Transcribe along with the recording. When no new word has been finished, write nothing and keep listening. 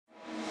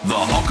The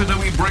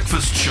Hokanui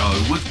Breakfast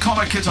Show with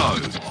Connor Kitto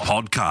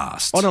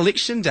podcast. On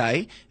Election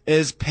Day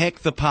is Pack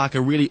the Park,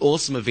 a really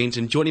awesome event,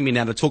 and joining me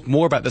now to talk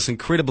more about this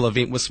incredible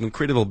event with some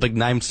incredible big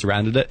names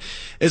surrounded it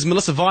is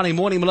Melissa Viney.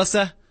 Morning,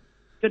 Melissa.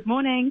 Good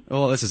morning.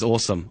 Oh, this is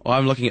awesome.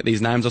 I'm looking at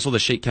these names. I saw the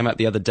sheet come out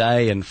the other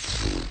day, and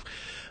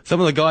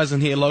some of the guys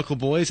in here, local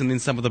boys, and then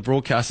some of the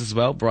broadcasters as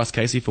well. Bryce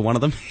Casey, for one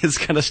of them, is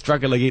going to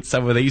struggle against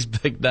some of these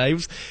big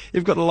names.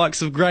 You've got the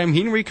likes of Graham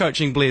Henry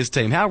coaching Blair's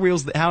team. How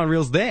real's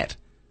that?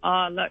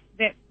 Oh, look,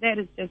 that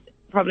is just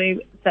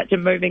probably such a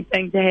moving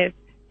thing to have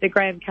the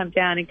Graham come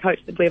down and coach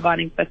the Blair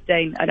Vinings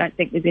 15. I don't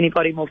think there's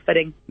anybody more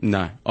fitting.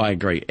 No, I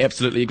agree.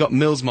 Absolutely. You've got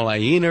Mills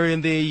Malaina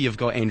in there. You've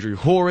got Andrew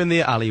Hoare in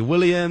there, Ali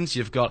Williams.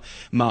 You've got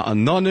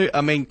Martin Nonu.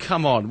 I mean,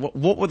 come on.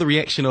 What were the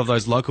reaction of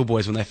those local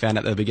boys when they found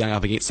out they'd be going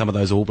up against some of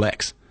those All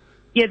Blacks?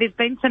 Yeah, there's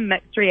been some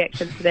mixed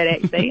reactions to that,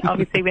 actually.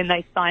 Obviously, when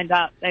they signed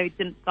up, they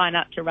didn't sign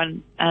up to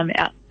run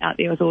out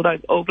there with all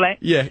those All Blacks.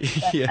 Yeah,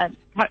 but, yeah.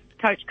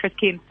 Coach Chris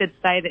Kent did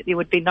say that there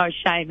would be no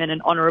shame in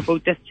an honourable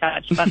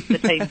discharge once the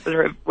teams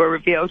were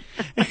revealed.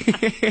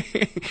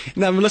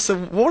 Now, Melissa,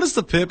 what is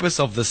the purpose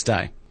of this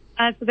day?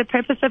 So the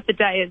purpose of the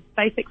day is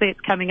basically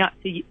it's coming up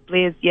to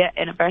Blair's year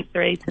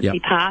anniversary since he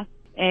passed,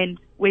 and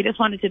we just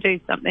wanted to do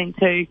something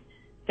to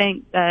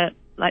thank the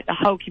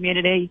whole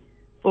community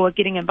for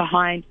getting in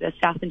behind the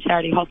Southern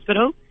Charity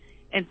Hospital,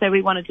 and so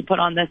we wanted to put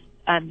on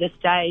this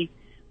day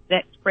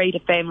that's free to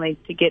families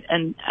to get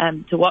in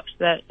to watch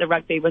the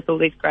rugby with all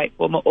these great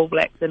former All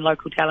Blacks and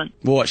local talent.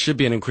 Well, it should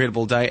be an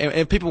incredible day. And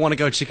if people want to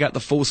go check out the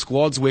full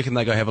squads, where can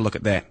they go have a look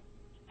at that?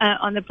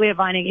 On the Blair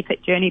Vining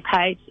Epic Journey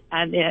page,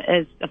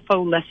 there is a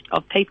full list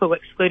of people,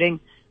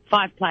 excluding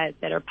 5 players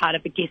that are part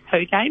of a Guess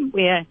Who game,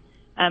 where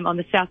on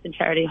the Southern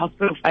Charity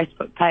Hospital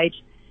Facebook page,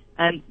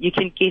 you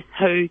can guess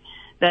who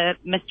the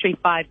mystery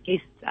 5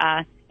 guests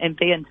are and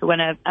be in to win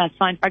a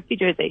signed rugby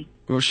jersey.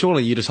 Well,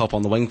 surely you just hop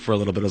on the wing for a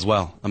little bit as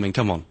well. I mean,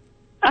 come on.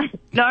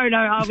 No,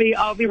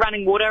 I'll be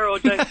running water or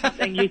doing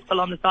something useful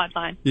on the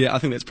sideline. Yeah, I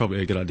think that's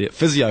probably a good idea.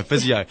 Physio.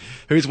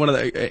 Who's one of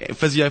the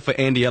physio for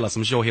Andy Ellis?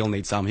 I'm sure he'll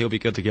need some. He'll be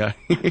good to go.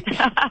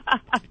 I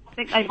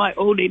think they might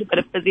all need a bit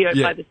of physio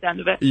by the sound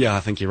of it. Yeah, I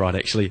think you're right,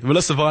 actually.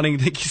 Melissa Vining,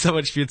 thank you so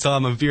much for your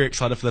time. I'm very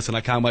excited for this, and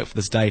I can't wait for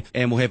this day.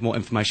 And we'll have more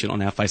information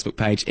on our Facebook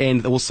page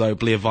and also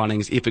Blair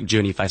Vining's Epic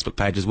Journey Facebook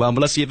page as well.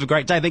 Melissa, you have a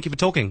great day. Thank you for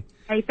talking.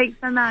 Hey, thanks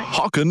so much.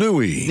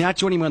 Hokanui. Now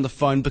joining me on the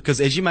phone because,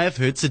 as you may have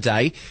heard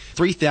today,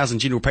 3,000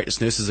 general practice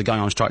nurses are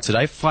going on strike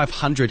today.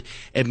 500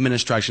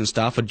 administration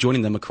staff are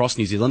joining them across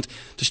New Zealand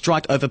to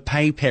strike over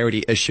pay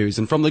parity issues.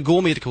 And from the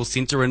Gore Medical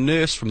Centre, a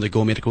nurse from the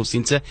Gore Medical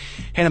Centre,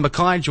 Hannah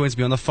Mackay, joins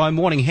me on the phone.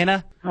 Morning,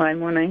 Hannah. Hi,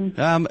 morning.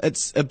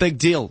 It's a big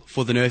deal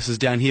for the nurses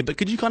down here, but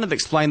could you kind of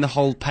explain the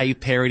whole pay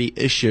parity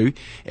issue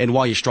and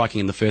why you're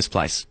striking in the first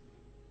place?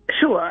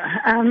 Sure.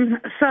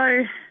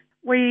 So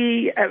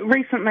we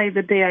recently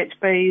the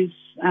DHBs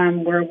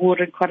were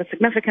awarded quite a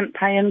significant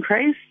pay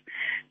increase,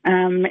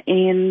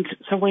 and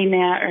so we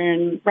now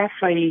earn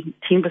roughly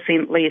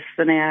 10% less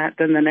than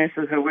the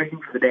nurses who are working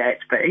for the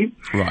DHB.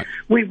 Right.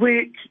 We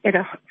work at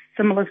a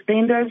similar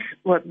standard.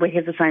 We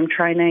have the same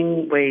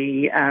training.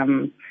 We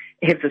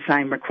have the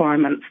same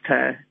requirements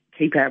to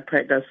keep our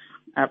practice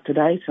up to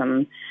date,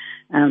 and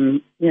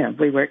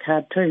we work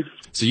hard too.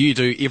 So you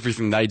do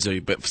everything they do,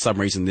 but for some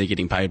reason they're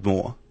getting paid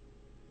more?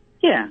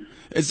 Yeah.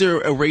 Is there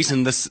a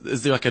reason is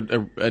there like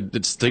a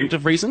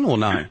distinctive reason or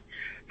no?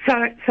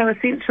 So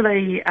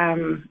essentially,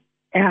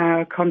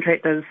 our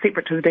contract is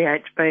separate to the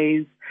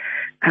DHBs.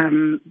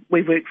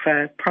 We work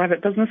for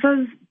private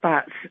businesses,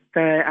 but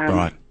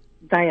Right.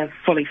 they are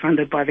fully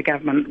funded by the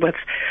government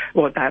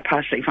they're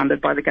partially funded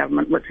by the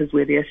government, which is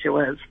where the issue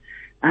is.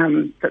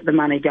 That the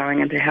money going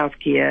into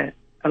healthcare,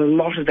 a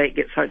lot of that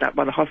gets soaked up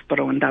by the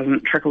hospital and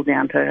doesn't trickle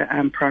down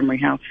to primary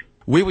health.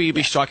 Where will you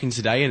be striking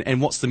today,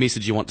 and what's the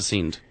message you want to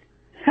send?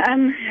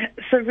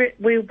 So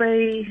we'll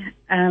be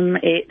at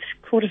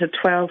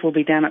 11:45. We'll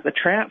be down at the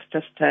Trout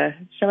just to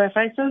show our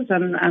faces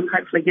and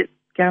hopefully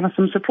garner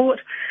some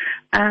support.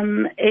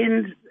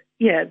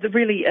 The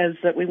really is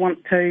that we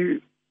want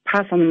to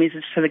pass on the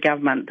message to the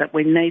government that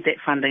we need that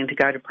funding to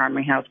go to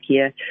primary health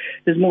care.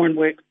 There's more and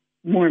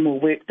more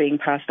work being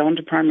passed on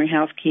to primary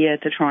health care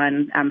to try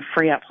and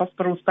free up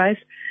hospital space,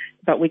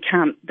 but we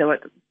can't do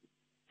it.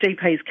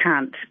 GPs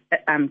can't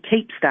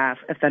keep staff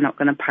if they're not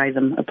going to pay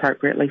them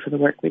appropriately for the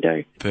work we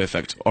do.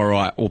 Perfect. All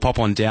right. We'll pop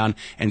on down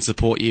and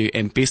support you,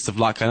 and best of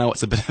luck. I know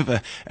it's a bit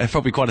of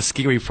probably quite a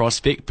scary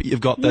prospect, but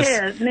you've got this.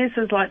 Yeah,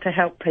 nurses like to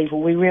help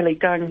people. We really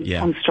going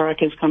on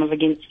strike is kind of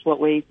against what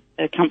we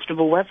are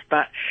comfortable with,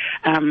 but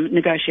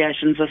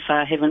negotiations thus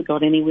far haven't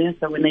got anywhere,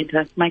 so we need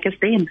to make a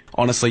stand.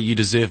 Honestly, you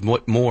deserve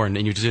more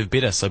and you deserve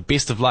better. So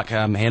best of luck,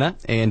 Hannah,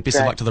 and best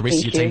of luck to the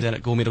rest of your team down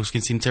at Gore Medical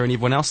Centre and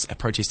everyone else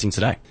protesting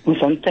today.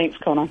 Awesome. Thanks,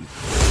 Connor.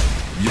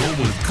 You're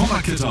with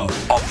Connor Kitto on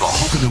the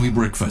Hokanui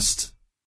Breakfast.